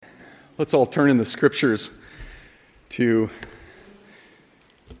Let's all turn in the scriptures to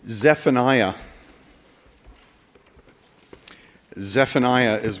Zephaniah.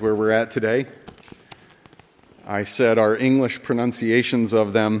 Zephaniah is where we're at today. I said our English pronunciations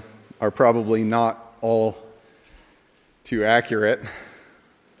of them are probably not all too accurate.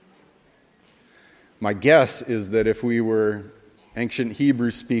 My guess is that if we were ancient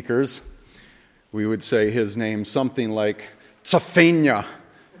Hebrew speakers, we would say his name something like Tzophania,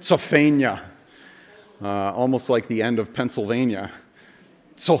 almost like the end of Pennsylvania.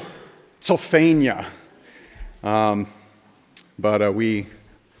 Tzophania. But we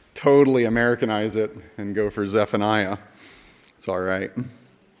totally Americanize it and go for Zephaniah. It's all right.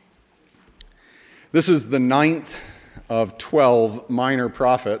 This is the 9th of 12 minor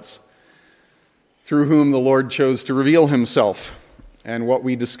prophets through whom the Lord chose to reveal himself. And what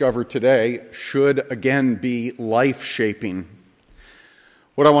we discover today should again be life-shaping.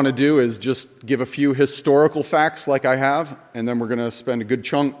 What I want to do is just give a few historical facts like I have, and then we're going to spend a good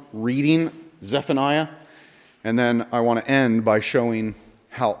chunk reading Zephaniah, and then I want to end by showing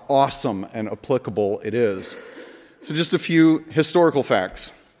how awesome and applicable it is. So just a few historical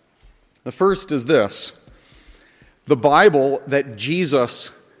facts. The first is this. The Bible that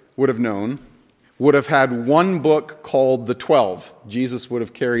Jesus would have known would have had one book called the 12. Jesus would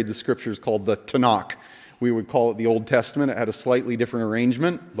have carried the scriptures called the Tanakh. We would call it the Old Testament. It had a slightly different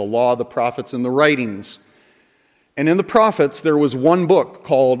arrangement, the law, the prophets, and the writings. And in the prophets, there was one book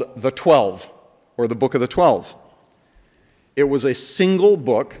called the 12, or the Book of the 12. It was a single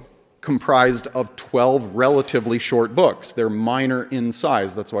book comprised of 12 relatively short books. They're minor in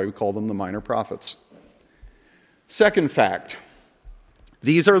size. That's why we call them the minor prophets. Second fact.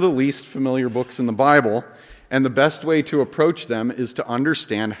 These are the least familiar books in the Bible, and the best way to approach them is to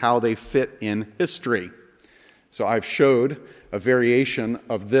understand how they fit in history. So I've showed a variation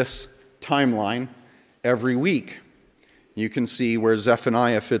of this timeline every week. You can see where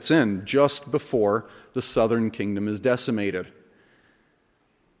Zephaniah fits in just before the southern kingdom is decimated.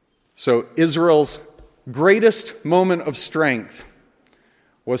 So Israel's greatest moment of strength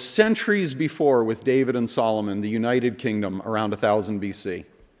was centuries before with David and Solomon, the United Kingdom, around 1000 BC.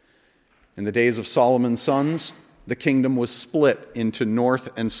 In the days of Solomon's sons, the kingdom was split into north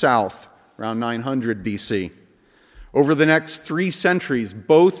and south around 900 BC. Over the next 3 centuries,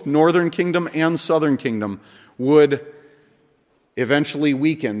 both northern kingdom and southern kingdom would eventually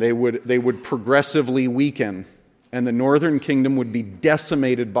weaken. They would progressively weaken. And the northern kingdom would be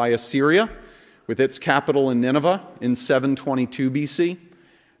decimated by Assyria, with its capital in Nineveh in 722 BC.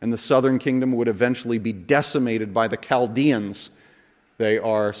 And the southern kingdom would eventually be decimated by the Chaldeans. They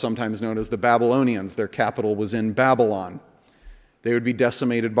are sometimes known as the Babylonians. Their capital was in Babylon. They would be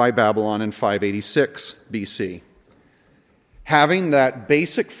decimated by Babylon in 586 BC. Having that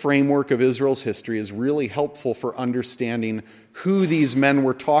basic framework of Israel's history is really helpful for understanding who these men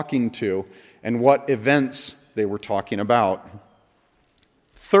were talking to and what events they were talking about.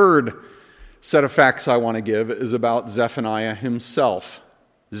 Third set of facts I want to give is about Zephaniah himself.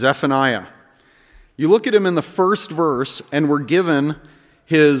 Zephaniah. You look at him in the first verse, and we're given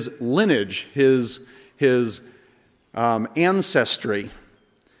his lineage, his ancestry.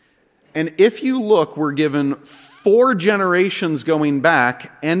 And if you look, we're given 4 generations going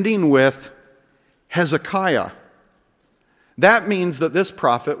back, ending with Hezekiah. That means that this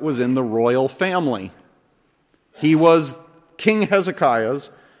prophet was in the royal family. He was King Hezekiah's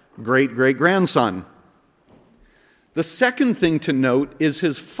great-great-grandson. The second thing to note is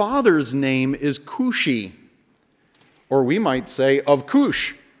his father's name is Cushi, or we might say of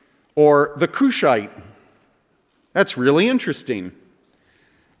Cush, or the Cushite. That's really interesting.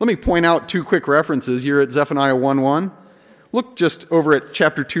 Let me point out 2 quick references. You're at Zephaniah 1:1. Look just over at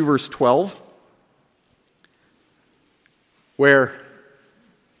chapter 2, verse 12, where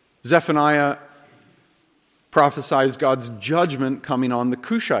Zephaniah prophesies God's judgment coming on the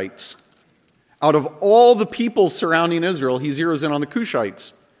Cushites. Out of all the people surrounding Israel, he zeroes in on the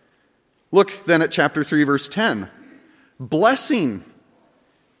Cushites. Look then at chapter 3, verse 10. Blessing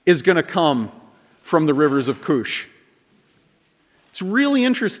is going to come from the rivers of Cush. It's really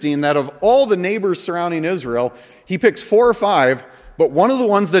interesting that of all the neighbors surrounding Israel, he picks 4 or 5, but one of the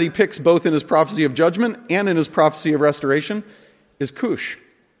ones that he picks both in his prophecy of judgment and in his prophecy of restoration is Cush.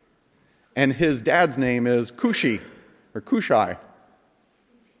 And his dad's name is Cushi, or Cushai.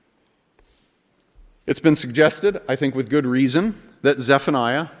 It's been suggested, I think with good reason, that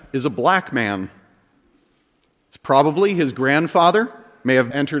Zephaniah is a black man. It's probably his grandfather may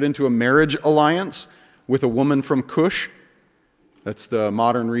have entered into a marriage alliance with a woman from Cush. That's the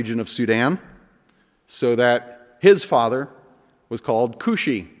modern region of Sudan. So that his father was called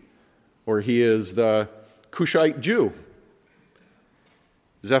Cushi, or he is the Cushite Jew,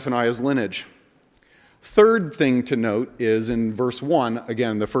 Zephaniah's lineage. Third thing to note is in verse 1,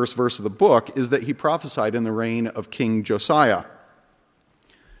 again, the first verse of the book, is that he prophesied in the reign of King Josiah.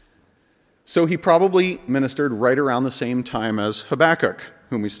 So he probably ministered right around the same time as Habakkuk,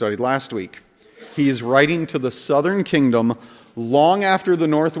 whom we studied last week. He is writing to the southern kingdom long after the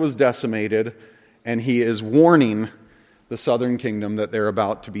north was decimated, and he is warning the southern kingdom that they're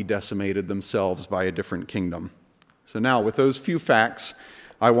about to be decimated themselves by a different kingdom. So now, with those few facts,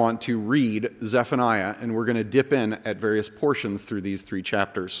 I want to read Zephaniah, and we're going to dip in at various portions through these 3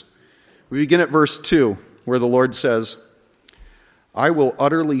 chapters. We begin at verse 2, where the Lord says, "I will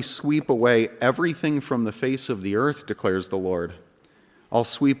utterly sweep away everything from the face of the earth, declares the Lord. I'll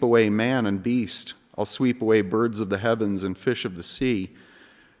sweep away man and beast. I'll sweep away birds of the heavens and fish of the sea.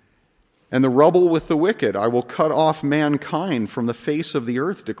 And the rubble with the wicked. I will cut off mankind from the face of the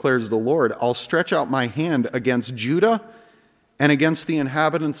earth, declares the Lord. I'll stretch out my hand against Judah and against the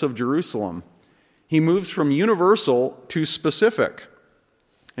inhabitants of Jerusalem." He moves from universal to specific.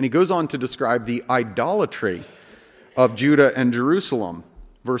 And he goes on to describe the idolatry of Judah and Jerusalem.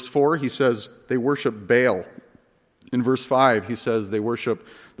 Verse 4, he says they worship Baal. In verse 5, he says they worship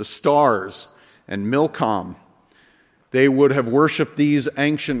the stars and Milcom. They would have worshipped these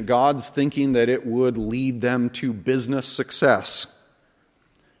ancient gods thinking that it would lead them to business success.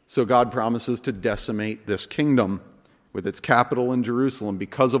 So God promises to decimate this kingdom with its capital in Jerusalem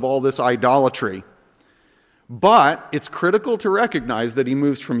because of all this idolatry. But it's critical to recognize that he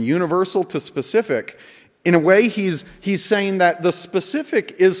moves from universal to specific. In a way, he's saying that the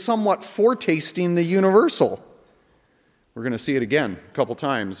specific is somewhat foretasting the universal. We're going to see it again a couple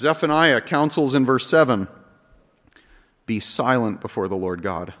times. Zephaniah counsels in verse 7, "Be silent before the Lord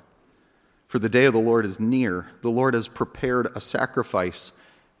God, for the day of the Lord is near. The Lord has prepared a sacrifice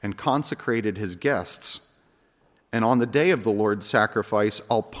and consecrated his guests. And on the day of the Lord's sacrifice,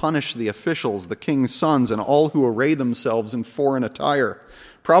 I'll punish the officials, the king's sons, and all who array themselves in foreign attire."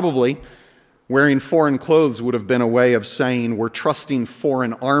 Probably wearing foreign clothes would have been a way of saying we're trusting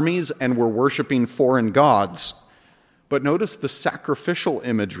foreign armies and we're worshiping foreign gods. But notice the sacrificial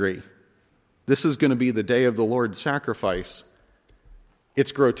imagery. This is going to be the day of the Lord's sacrifice.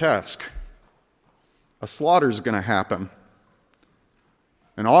 It's grotesque. A slaughter is going to happen.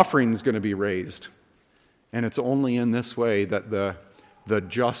 An offering is going to be raised. And it's only in this way that the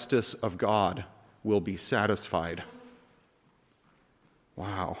justice of God will be satisfied.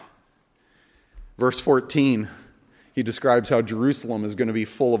 Wow. Verse 14, he describes how Jerusalem is going to be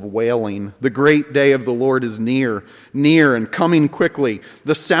full of wailing. "The great day of the Lord is near and coming quickly.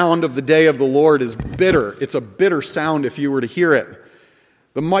 The sound of the day of the Lord is bitter." It's a bitter sound if you were to hear it.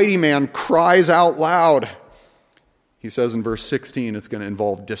 "The mighty man cries out loud." He says in verse 16 it's going to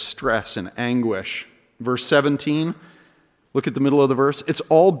involve distress and anguish. Verse 17, look at the middle of the verse. "It's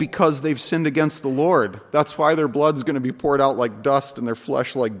all because they've sinned against the Lord. That's why their blood's going to be poured out like dust and their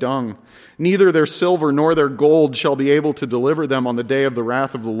flesh like dung. Neither their silver nor their gold shall be able to deliver them on the day of the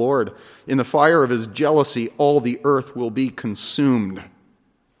wrath of the Lord. In the fire of his jealousy, all the earth will be consumed."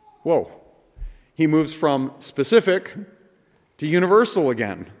 Whoa. He moves from specific to universal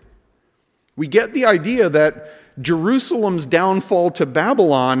again. We get the idea that Jerusalem's downfall to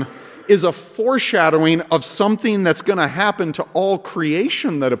Babylon is a foreshadowing of something that's going to happen to all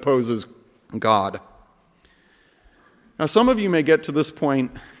creation that opposes God. Now, some of you may get to this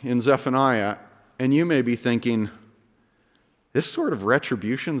point in Zephaniah, and you may be thinking, this sort of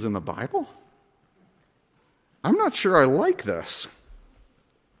retribution's in the Bible? I'm not sure I like this.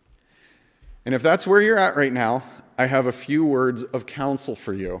 And if that's where you're at right now, I have a few words of counsel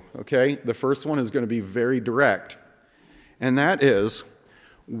for you, okay? The first one is going to be very direct, and that is,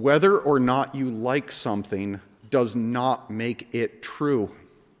 whether or not you like something does not make it true.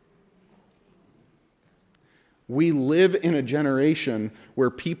 We live in a generation where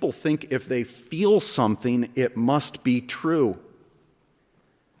people think if they feel something, it must be true.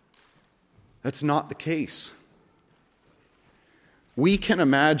 That's not the case. We can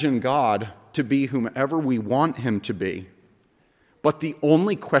imagine God to be whomever we want him to be, but the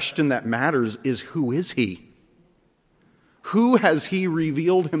only question that matters is, who is he? Who has he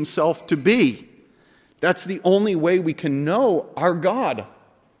revealed himself to be? That's the only way we can know our God.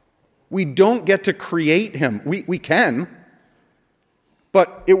 We don't get to create him. We can,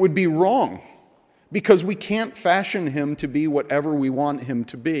 but it would be wrong because we can't fashion him to be whatever we want him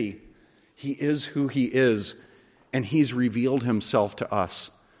to be. He is who he is, and he's revealed himself to us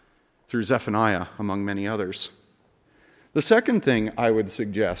through Zephaniah, among many others. The second thing I would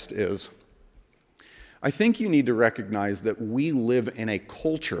suggest is, I think you need to recognize that we live in a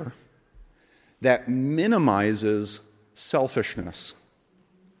culture that minimizes selfishness,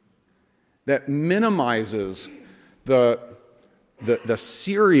 that minimizes the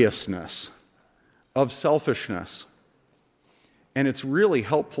seriousness of selfishness. And it's really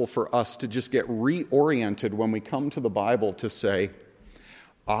helpful for us to just get reoriented when we come to the Bible to say,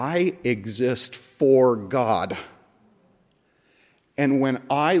 I exist for God. And when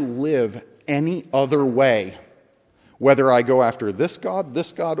I live any other way, whether I go after this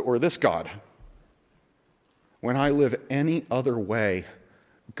God, or this God, when I live any other way,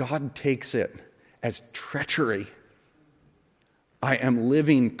 God takes it as treachery. I am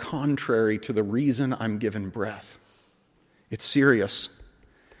living contrary to the reason I'm given breath. It's serious.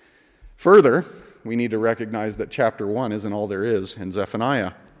 Further, we need to recognize that chapter 1 isn't all there is in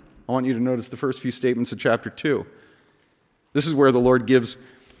Zephaniah. I want you to notice the first few statements of chapter 2. This is where the Lord gives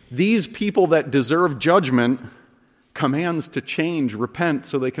these people that deserve judgment commands to change, repent,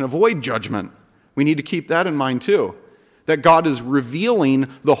 so they can avoid judgment. We need to keep that in mind too. That God is revealing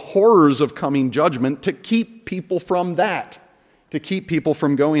the horrors of coming judgment to keep people from that, to keep people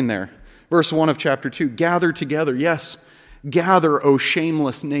from going there. Verse 1 of chapter 2, gather together, yes, gather, O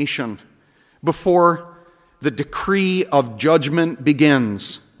shameless nation, before the decree of judgment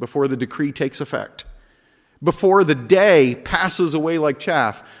begins, before the decree takes effect. Before the day passes away like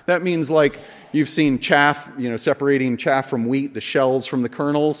chaff. That means like you've seen chaff, separating chaff from wheat, the shells from the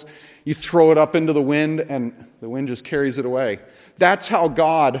kernels. You throw it up into the wind and the wind just carries it away. That's how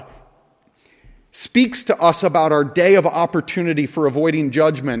God speaks to us about our day of opportunity for avoiding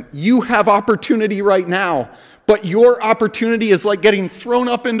judgment. You have opportunity right now, but your opportunity is like getting thrown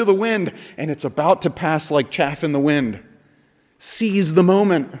up into the wind and it's about to pass like chaff in the wind. Seize the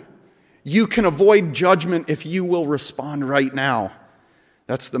moment. You can avoid judgment if you will respond right now.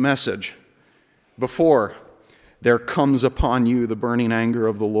 That's the message. Before there comes upon you the burning anger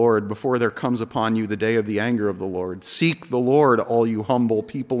of the Lord, before there comes upon you the day of the anger of the Lord, seek the Lord, all you humble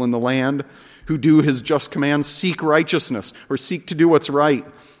people in the land who do his just commands. Seek righteousness, or seek to do what's right.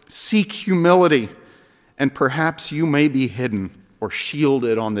 Seek humility, and perhaps you may be hidden or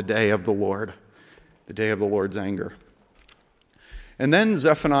shielded on the day of the Lord, the day of the Lord's anger. And then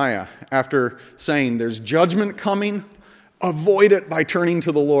Zephaniah, after saying there's judgment coming, avoid it by turning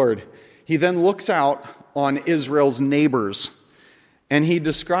to the Lord. He then looks out on Israel's neighbors, and he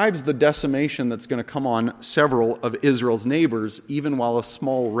describes the decimation that's going to come on several of Israel's neighbors, even while a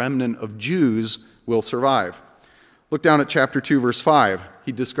small remnant of Jews will survive. Look down at chapter 2, verse 5.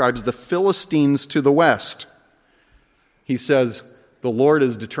 He describes the Philistines to the west. He says, the Lord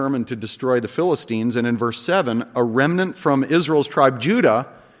is determined to destroy the Philistines. And in verse 7, a remnant from Israel's tribe Judah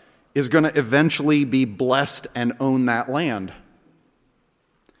is going to eventually be blessed and own that land.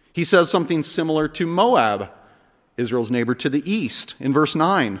 He says something similar to Moab, Israel's neighbor to the east, in verse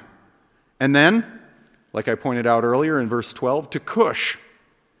 9. And then, like I pointed out earlier in verse 12, to Cush.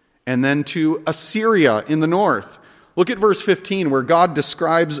 And then to Assyria in the north. Look at verse 15 where God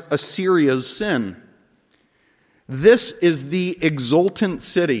describes Assyria's sin. This is the exultant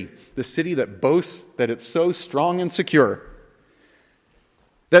city, the city that boasts that it's so strong and secure,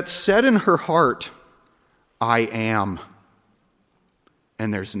 that said in her heart, I am,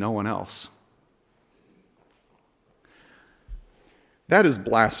 and there's no one else. That is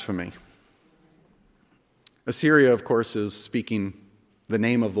blasphemy. Assyria, of course, is speaking the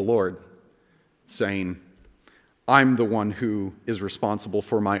name of the Lord, saying, I'm the one who is responsible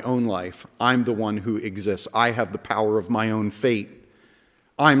for my own life. I'm the one who exists. I have the power of my own fate.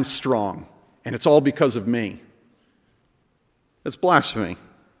 I'm strong, and it's all because of me. It's blasphemy.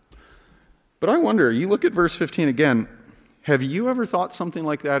 But I wonder, you look at verse 15 again, have you ever thought something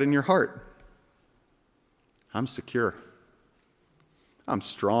like that in your heart? I'm secure. I'm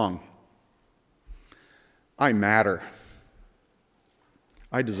strong. I matter.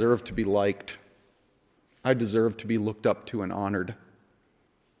 I deserve to be liked. I deserve to be looked up to and honored.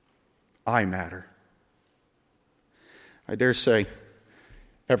 I matter. I dare say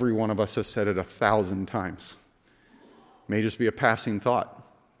every one of us has said it 1,000 times. It may just be a passing thought,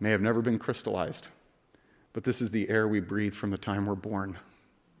 may have never been crystallized, but this is the air we breathe from the time we're born.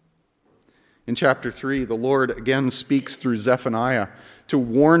 In chapter 3, the Lord again speaks through Zephaniah to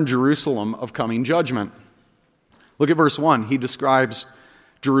warn Jerusalem of coming judgment. Look at verse 1. He describes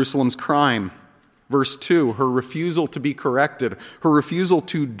Jerusalem's crime. Verse 2, her refusal to be corrected, her refusal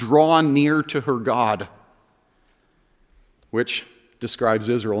to draw near to her God, which describes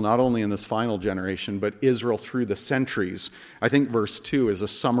Israel not only in this final generation, but Israel through the centuries. I think verse 2 is a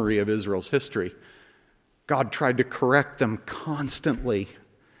summary of Israel's history. God tried to correct them constantly,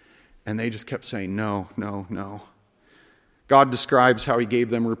 and they just kept saying, no, no, no. God describes how he gave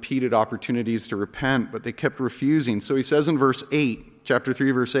them repeated opportunities to repent, but they kept refusing. So he says in verse 8, chapter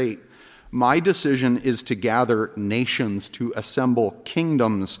 3, verse 8, "My decision is to gather nations, to assemble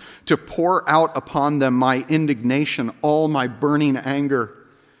kingdoms, to pour out upon them my indignation, all my burning anger.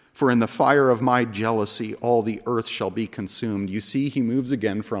 For in the fire of my jealousy, all the earth shall be consumed." You see, he moves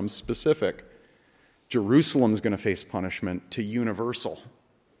again from specific. Jerusalem's going to face punishment to universal.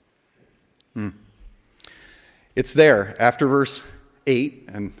 It's there, after verse 8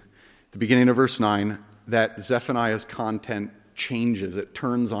 and the beginning of verse 9, that Zephaniah's content changes. It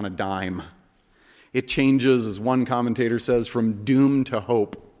turns on a dime. It changes, as one commentator says, from doom to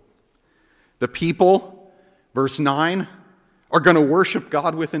hope. The people, verse 9, are going to worship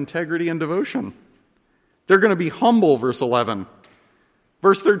God with integrity and devotion. They're going to be humble, verse 11.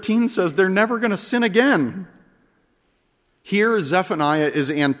 Verse 13 says they're never going to sin again. Here, Zephaniah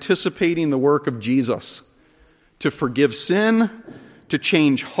is anticipating the work of Jesus to forgive sin, to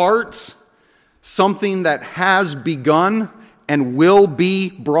change hearts, something that has begun and will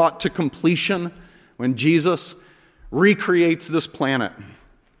be brought to completion when Jesus recreates this planet.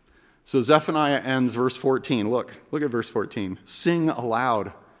 So Zephaniah ends verse 14. Look at verse 14. "Sing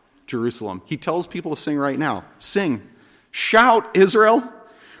aloud, Jerusalem." He tells people to sing right now. Sing. "Shout, Israel.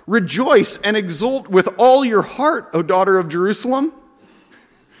 Rejoice and exult with all your heart, O daughter of Jerusalem."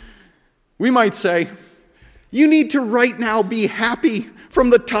 We might say, you need to right now be happy from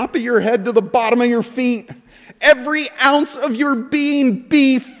the top of your head to the bottom of your feet. Every ounce of your being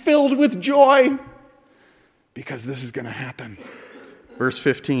be filled with joy, because this is going to happen. Verse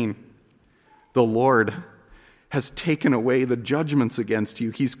 15, "The Lord has taken away the judgments against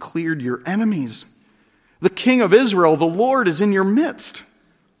you. He's cleared your enemies. The King of Israel, the Lord, is in your midst.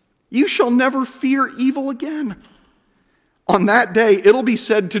 You shall never fear evil again. On that day, it'll be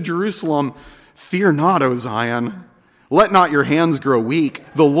said to Jerusalem, 'Fear not, O Zion. Let not your hands grow weak.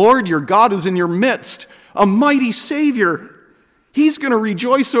 The Lord your God is in your midst, a mighty Savior. He's going to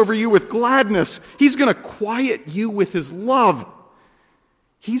rejoice over you with gladness. He's going to quiet you with his love.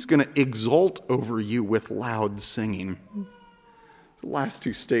 He's going to exult over you with loud singing.'" The last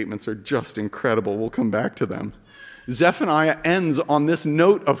two statements are just incredible. We'll come back to them. Zephaniah ends on this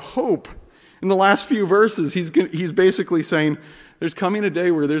note of hope. In the last few verses, he's basically saying, there's coming a day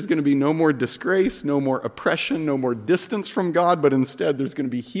where there's going to be no more disgrace, no more oppression, no more distance from God, but instead there's going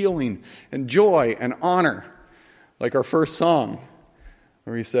to be healing and joy and honor. Like our first song,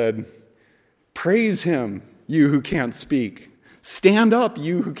 where he said, "Praise him, you who can't speak. Stand up,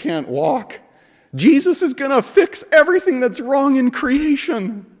 you who can't walk. Jesus is going to fix everything that's wrong in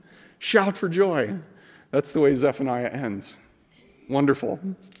creation. Shout for joy." That's the way Zephaniah ends. Wonderful.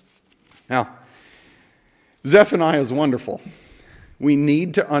 Now, Zephaniah is wonderful. We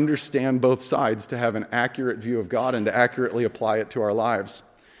need to understand both sides to have an accurate view of God and to accurately apply it to our lives.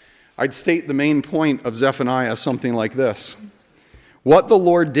 I'd state the main point of Zephaniah something like this. What the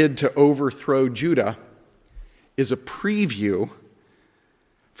Lord did to overthrow Judah is a preview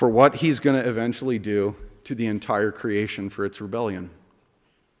for what he's going to eventually do to the entire creation for its rebellion.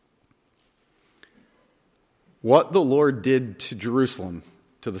 What the Lord did to Jerusalem,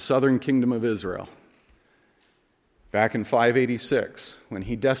 to the southern kingdom of Israel, back in 586, when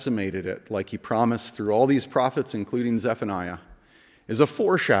he decimated it, like he promised through all these prophets, including Zephaniah, is a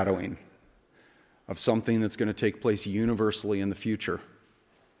foreshadowing of something that's going to take place universally in the future.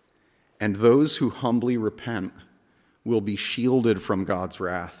 And those who humbly repent will be shielded from God's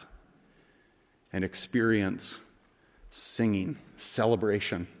wrath and experience singing,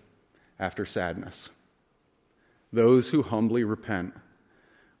 celebration after sadness. Those who humbly repent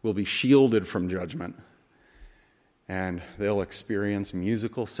will be shielded from judgment, and they'll experience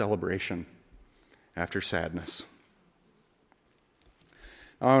musical celebration after sadness.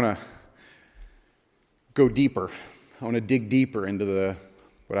 I want to go deeper. I want to dig deeper into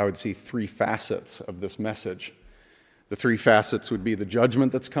what I would see three facets of this message. The three facets would be the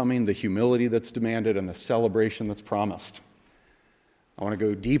judgment that's coming, the humility that's demanded, and the celebration that's promised. I want to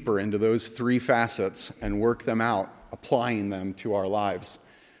go deeper into those three facets and work them out, applying them to our lives.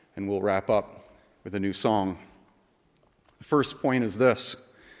 And we'll wrap up with a new song. The first point is this: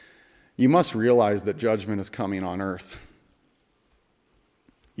 you must realize that judgment is coming on earth.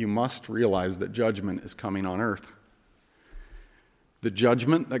 You must realize that judgment is coming on earth. The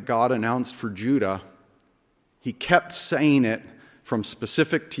judgment that God announced for Judah, he kept saying it from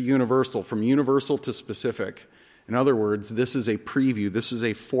specific to universal, from universal to specific. In other words, this is a preview, this is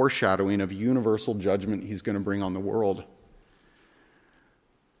a foreshadowing of universal judgment he's going to bring on the world.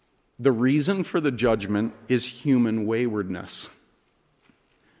 The reason for the judgment is human waywardness.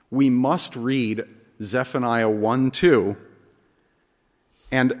 We must read Zephaniah 1:2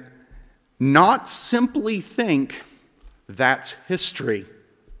 and not simply think that's history,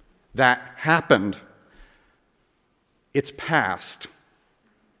 that happened, it's past.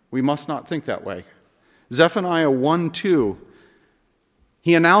 We must not think that way. Zephaniah 1:2,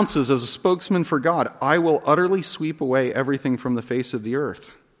 he announces as a spokesman for God, I will utterly sweep away everything from the face of the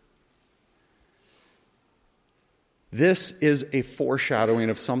earth. This is a foreshadowing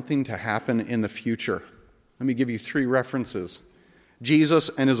of something to happen in the future. Let me give you 3 references. Jesus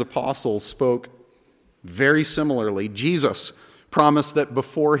and his apostles spoke very similarly. Jesus promised that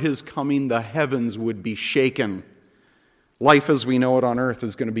before his coming, the heavens would be shaken. Life as we know it on earth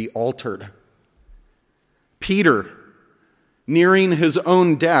is going to be altered. Peter, nearing his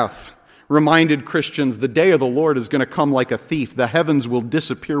own death, reminded Christians the day of the Lord is going to come like a thief. The heavens will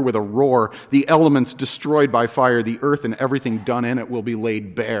disappear with a roar, the elements destroyed by fire, the earth and everything done in it will be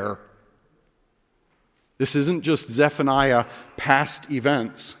laid bare. This isn't just Zephaniah past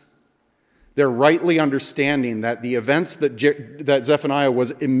events. They're rightly understanding that the events that Zephaniah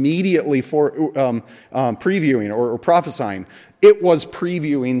was immediately previewing or prophesying, it was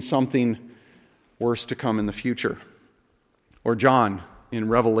previewing something worse to come in the future. Or John in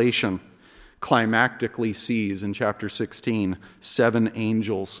Revelation climactically sees in chapter 16 7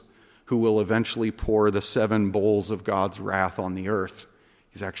 angels who will eventually pour the 7 bowls of God's wrath on the earth.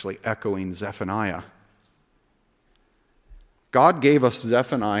 He's actually echoing Zephaniah. God gave us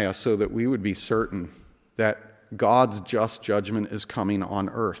Zephaniah so that we would be certain that God's just judgment is coming on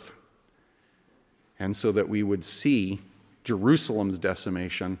earth, and so that we would see Jerusalem's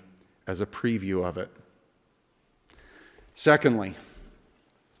decimation as a preview of it. Secondly,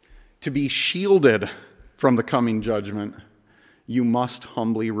 to be shielded from the coming judgment, you must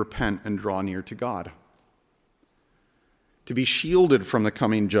humbly repent and draw near to God. To be shielded from the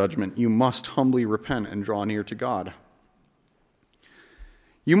coming judgment, you must humbly repent and draw near to God.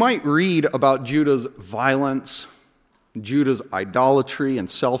 You might read about Judah's violence, Judah's idolatry and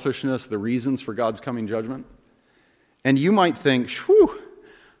selfishness, the reasons for God's coming judgment, and you might think, whew,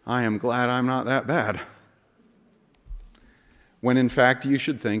 I am glad I'm not that bad. When in fact you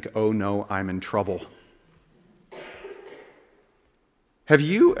should think, oh no, I'm in trouble. Have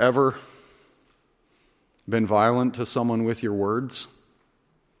you ever been violent to someone with your words?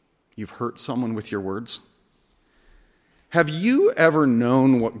 You've hurt someone with your words? Have you ever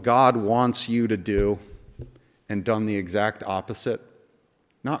known what God wants you to do and done the exact opposite?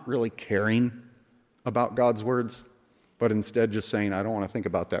 Not really caring about God's words, but instead just saying, I don't want to think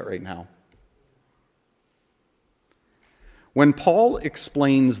about that right now. When Paul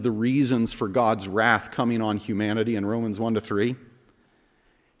explains the reasons for God's wrath coming on humanity in Romans 1-3,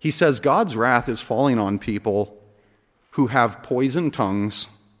 he says God's wrath is falling on people who have poisoned tongues,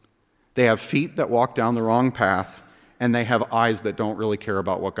 they have feet that walk down the wrong path, and they have eyes that don't really care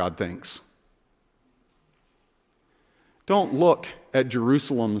about what God thinks. Don't look at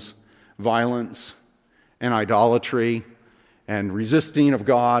Jerusalem's violence and idolatry and resisting of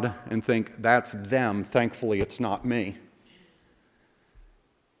God and think, that's them. Thankfully, it's not me.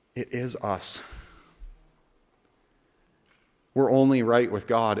 It is us. We're only right with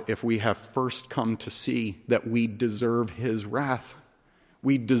God if we have first come to see that we deserve His wrath.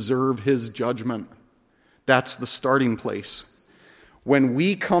 We deserve His judgment. That's the starting place. When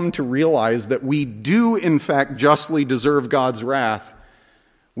we come to realize that we do, in fact, justly deserve God's wrath,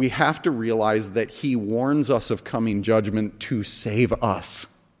 we have to realize that He warns us of coming judgment to save us.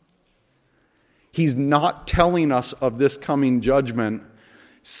 He's not telling us of this coming judgment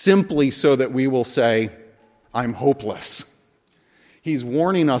simply so that we will say, I'm hopeless. He's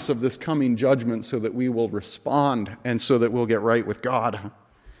warning us of this coming judgment so that we will respond and so that we'll get right with God.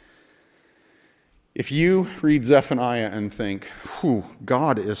 If you read Zephaniah and think, whew,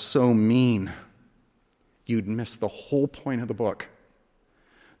 God is so mean, you'd miss the whole point of the book.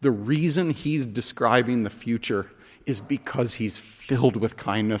 The reason he's describing the future is because he's filled with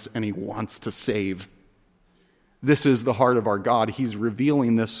kindness and he wants to save. This is the heart of our God. He's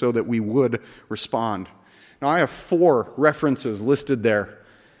revealing this so that we would respond. Now, I have 4 references listed there,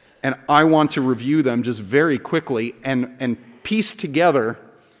 and I want to review them just very quickly and piece together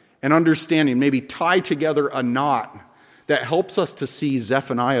an understanding, maybe tie together a knot that helps us to see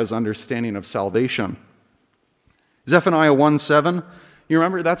Zephaniah's understanding of salvation. Zephaniah 1:7, you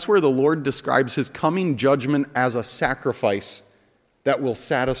remember, that's where the Lord describes his coming judgment as a sacrifice that will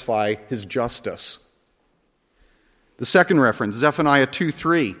satisfy his justice. The second reference, Zephaniah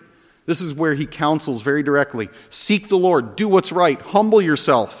 2:3, this is where he counsels very directly, seek the Lord, do what's right, humble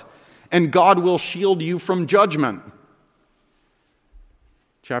yourself, and God will shield you from judgment.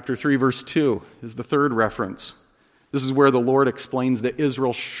 Chapter 3, verse 2 is the third reference. This is where the Lord explains that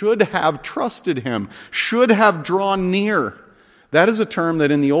Israel should have trusted him, should have drawn near. That is a term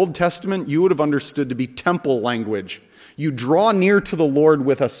that in the Old Testament you would have understood to be temple language. You draw near to the Lord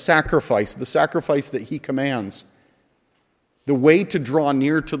with a sacrifice, the sacrifice that he commands. The way to draw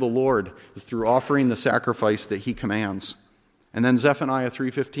near to the Lord is through offering the sacrifice that he commands. And then Zephaniah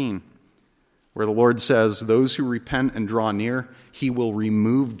 3:15, where the Lord says, those who repent and draw near, he will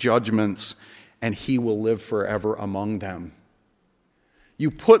remove judgments and he will live forever among them.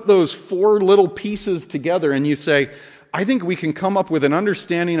 You put those four little pieces together and you say, I think we can come up with an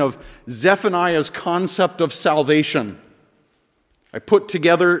understanding of Zephaniah's concept of salvation. I put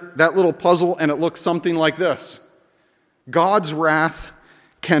together that little puzzle and it looks something like this. God's wrath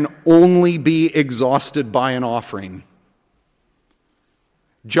can only be exhausted by an offering.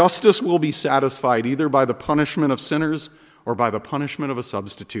 Justice will be satisfied either by the punishment of sinners or by the punishment of a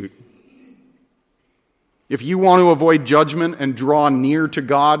substitute. If you want to avoid judgment and draw near to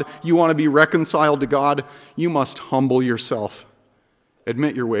God, you want to be reconciled to God, you must humble yourself,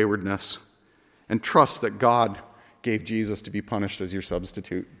 admit your waywardness, and trust that God gave Jesus to be punished as your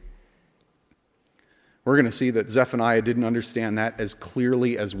substitute. We're going to see that Zephaniah didn't understand that as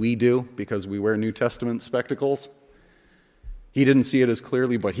clearly as we do because we wear New Testament spectacles. He didn't see it as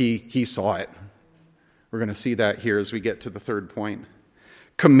clearly, but he saw it. We're going to see that here as we get to the third point.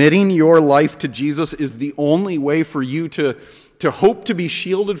 Committing your life to Jesus is the only way for you to hope to be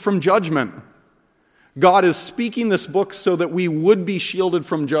shielded from judgment. God is speaking this book so that we would be shielded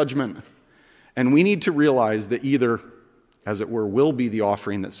from judgment. And we need to realize that either, as it were, will be the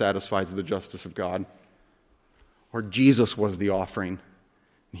offering that satisfies the justice of God, or Jesus was the offering,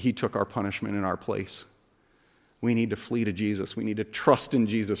 and he took our punishment in our place. We need to flee to Jesus. We need to trust in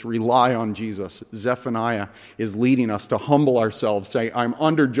Jesus, rely on Jesus. Zephaniah is leading us to humble ourselves, say, I'm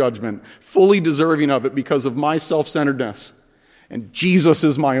under judgment, fully deserving of it because of my self-centeredness. And Jesus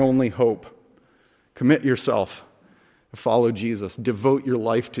is my only hope. Commit yourself to follow Jesus. Devote your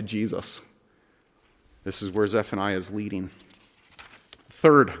life to Jesus. This is where Zephaniah is leading.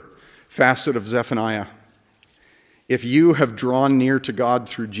 Third facet of Zephaniah. If you have drawn near to God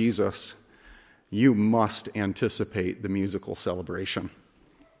through Jesus, you must anticipate the musical celebration.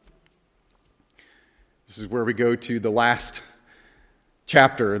 This is where we go to the last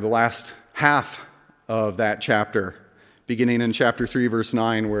chapter, the last half of that chapter, beginning in chapter 3, verse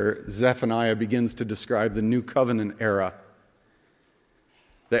 9, where Zephaniah begins to describe the new covenant era.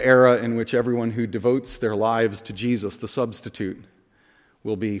 The era in which everyone who devotes their lives to Jesus, the substitute,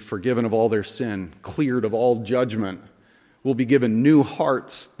 will be forgiven of all their sin, cleared of all judgment, will be given new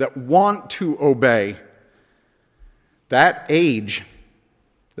hearts that want to obey. That age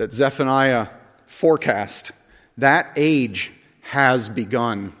that Zephaniah forecast, that age has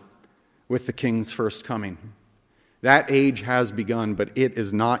begun with the king's first coming. That age has begun, but it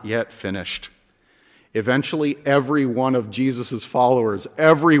is not yet finished. Eventually, every one of Jesus' followers,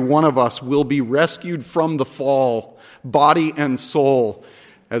 every one of us will be rescued from the fall, body and soul.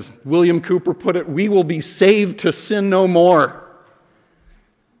 As William Cooper put it, we will be saved to sin no more.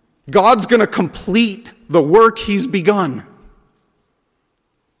 God's going to complete the work he's begun.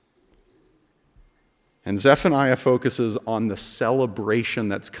 And Zephaniah focuses on the celebration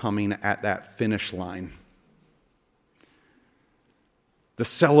that's coming at that finish line. The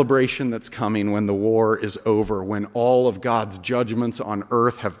celebration that's coming when the war is over, when all of God's judgments on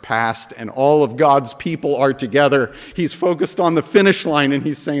earth have passed and all of God's people are together. He's focused on the finish line, and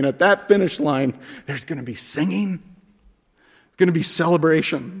he's saying at that finish line, there's going to be singing. There's going to be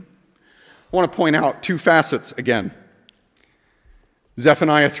celebration. I want to point out two facets again.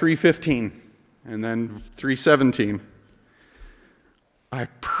 Zephaniah 3:15 and then 3:17. I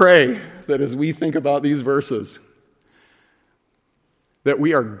pray that as we think about these verses, that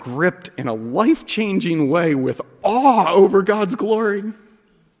we are gripped in a life-changing way with awe over God's glory.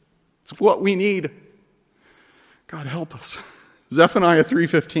 It's what we need. God help us. Zephaniah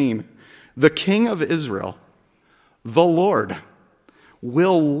 3:15. The King of Israel, the Lord,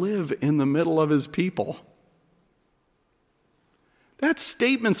 will live in the middle of his people. That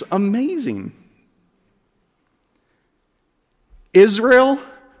statement's amazing. Israel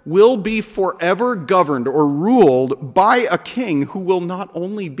will be forever governed or ruled by a king who will not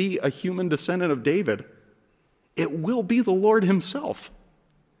only be a human descendant of David, it will be the Lord himself.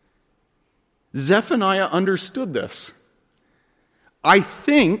 Zephaniah understood this. I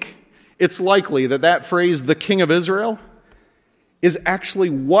think it's likely that that phrase, the King of Israel, is actually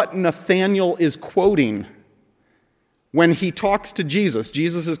what Nathanael is quoting when he talks to Jesus.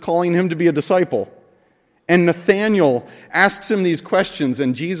 Jesus is calling him to be a disciple. And Nathanael asks him these questions,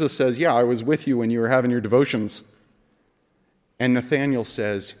 and Jesus says, yeah, I was with you when you were having your devotions. And Nathanael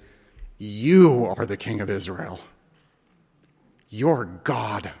says, "You are the King of Israel. You're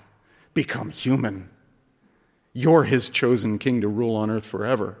God become human. You're his chosen king to rule on earth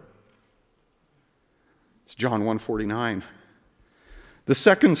forever." It's John 1:49. The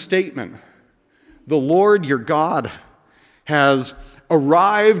second statement, the Lord your God has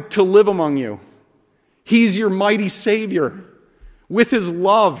arrived to live among you. He's your mighty Savior. With his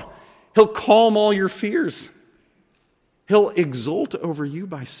love, he'll calm all your fears. He'll exult over you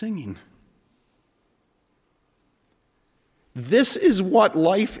by singing. This is what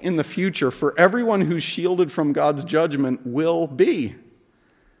life in the future for everyone who's shielded from God's judgment will be.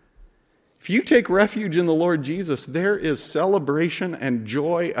 If you take refuge in the Lord Jesus, there is celebration and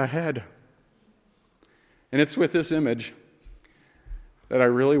joy ahead. And it's with this image that I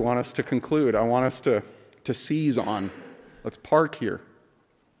really want us to conclude. I want us to seize on. Let's park here.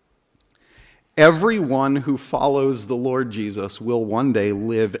 Everyone who follows the Lord Jesus will one day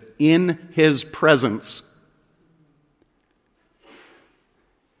live in his presence.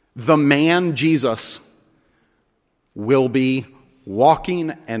 The man Jesus will be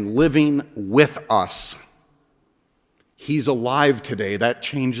walking and living with us. He's alive today. That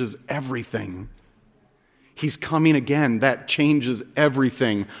changes everything. He's coming again. That changes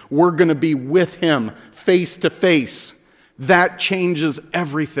everything. We're going to be with him face to face. That changes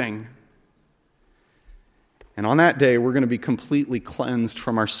everything. And on that day, we're going to be completely cleansed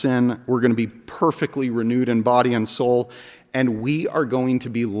from our sin. We're going to be perfectly renewed in body and soul. And we are going to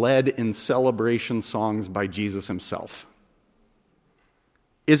be led in celebration songs by Jesus himself.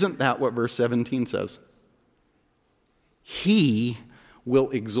 Isn't that what verse 17 says? He will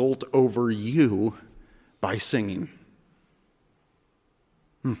exult over you by singing.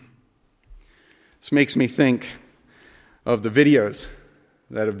 This makes me think of the videos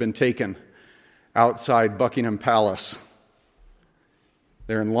that have been taken outside Buckingham Palace.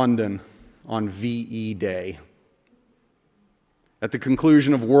 They're in London on VE Day. At the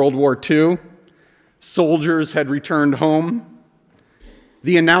conclusion of World War II, soldiers had returned home.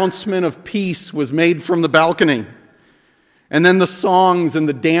 The announcement of peace was made from the balcony. And then the songs and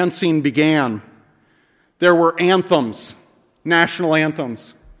the dancing began. There were anthems, national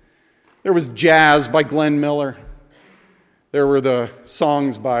anthems. There was jazz by Glenn Miller. There were the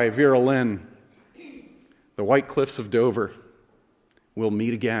songs by Vera Lynn. The White Cliffs of Dover, We'll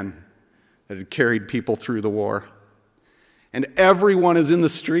Meet Again, that had carried people through the war. And everyone is in the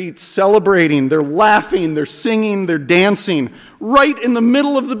streets celebrating. They're laughing, they're singing, they're dancing, right in the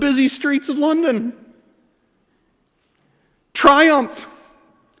middle of the busy streets of London. Triumph,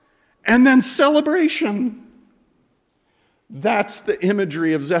 and then celebration. That's the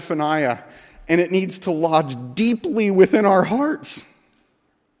imagery of Zephaniah, and it needs to lodge deeply within our hearts.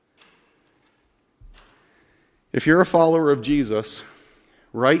 If you're a follower of Jesus,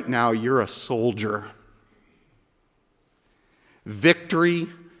 right now you're a soldier. Victory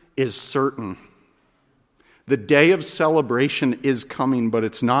is certain. The day of celebration is coming, but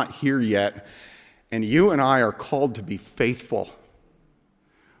it's not here yet. And you and I are called to be faithful.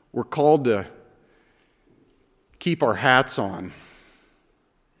 We're called to keep our hats on.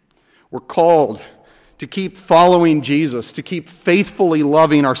 We're called to keep following Jesus, to keep faithfully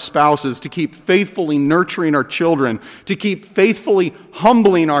loving our spouses, to keep faithfully nurturing our children, to keep faithfully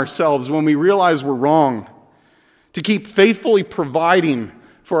humbling ourselves when we realize we're wrong, to keep faithfully providing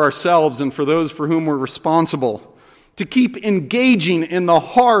for ourselves and for those for whom we're responsible, to keep engaging in the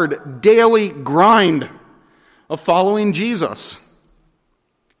hard daily grind of following Jesus.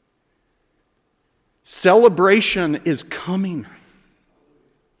 Celebration is coming.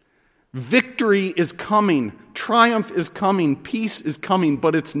 Victory is coming. Triumph is coming. Peace is coming,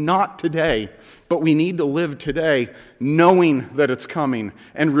 but it's not today. But we need to live today knowing that it's coming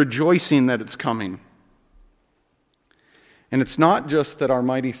and rejoicing that it's coming. And it's not just that our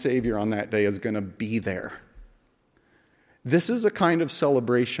mighty Savior on that day is going to be there. This is a kind of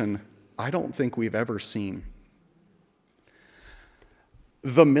celebration I don't think we've ever seen.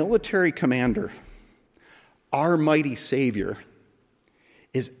 The military commander, our mighty Savior,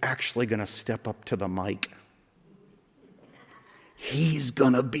 is actually going to step up to the mic. He's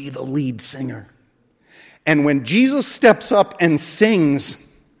going to be the lead singer. And when Jesus steps up and sings,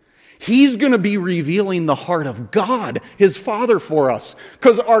 he's going to be revealing the heart of God, his Father, for us.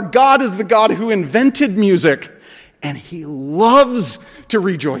 Because our God is the God who invented music, and he loves to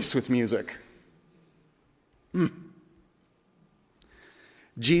rejoice with music.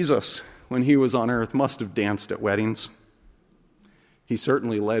 Jesus, when he was on earth, must have danced at weddings. He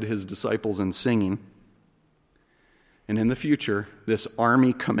certainly led his disciples in singing. And in the future, this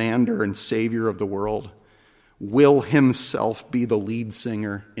army commander and savior of the world will himself be the lead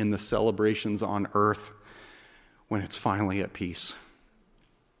singer in the celebrations on earth when it's finally at peace.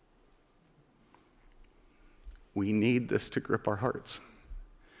 We need this to grip our hearts.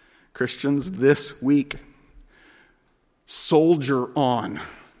 Christians, this week, soldier on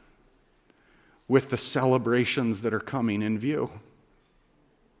with the celebrations that are coming in view.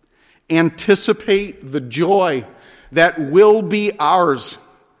 Anticipate the joy that will be ours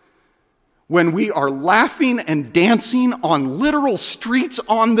when we are laughing and dancing on literal streets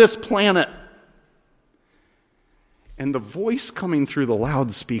on this planet. And the voice coming through the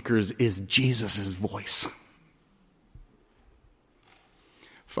loudspeakers is Jesus' voice.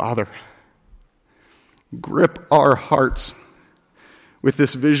 Father, grip our hearts with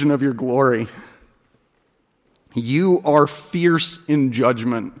this vision of your glory. You are fierce in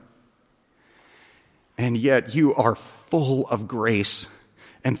judgment, and yet you are full of grace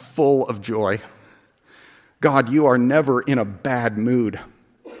and full of joy. God, you are never in a bad mood.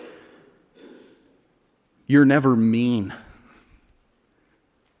 You're never mean.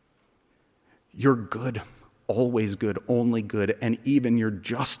 You're good, always good, only good, and even your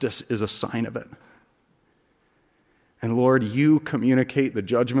justice is a sign of it. And Lord, you communicate the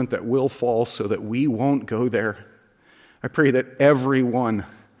judgment that will fall so that we won't go there. I pray that everyone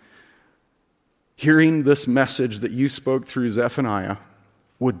hearing this message that you spoke through Zephaniah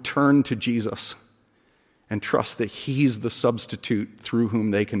would turn to Jesus and trust that he's the substitute through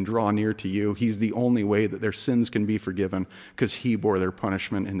whom they can draw near to you. He's the only way that their sins can be forgiven because he bore their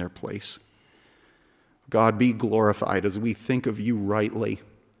punishment in their place. God, be glorified as we think of you rightly.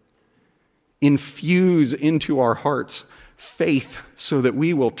 Infuse into our hearts faith so that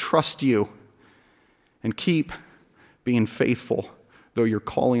we will trust you and keep being faithful, though your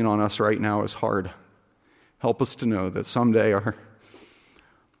calling on us right now is hard. Help us to know that someday our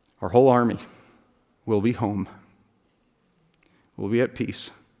whole army will be home. We'll be at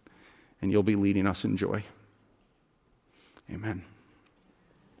peace, and you'll be leading us in joy. Amen.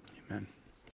 Amen.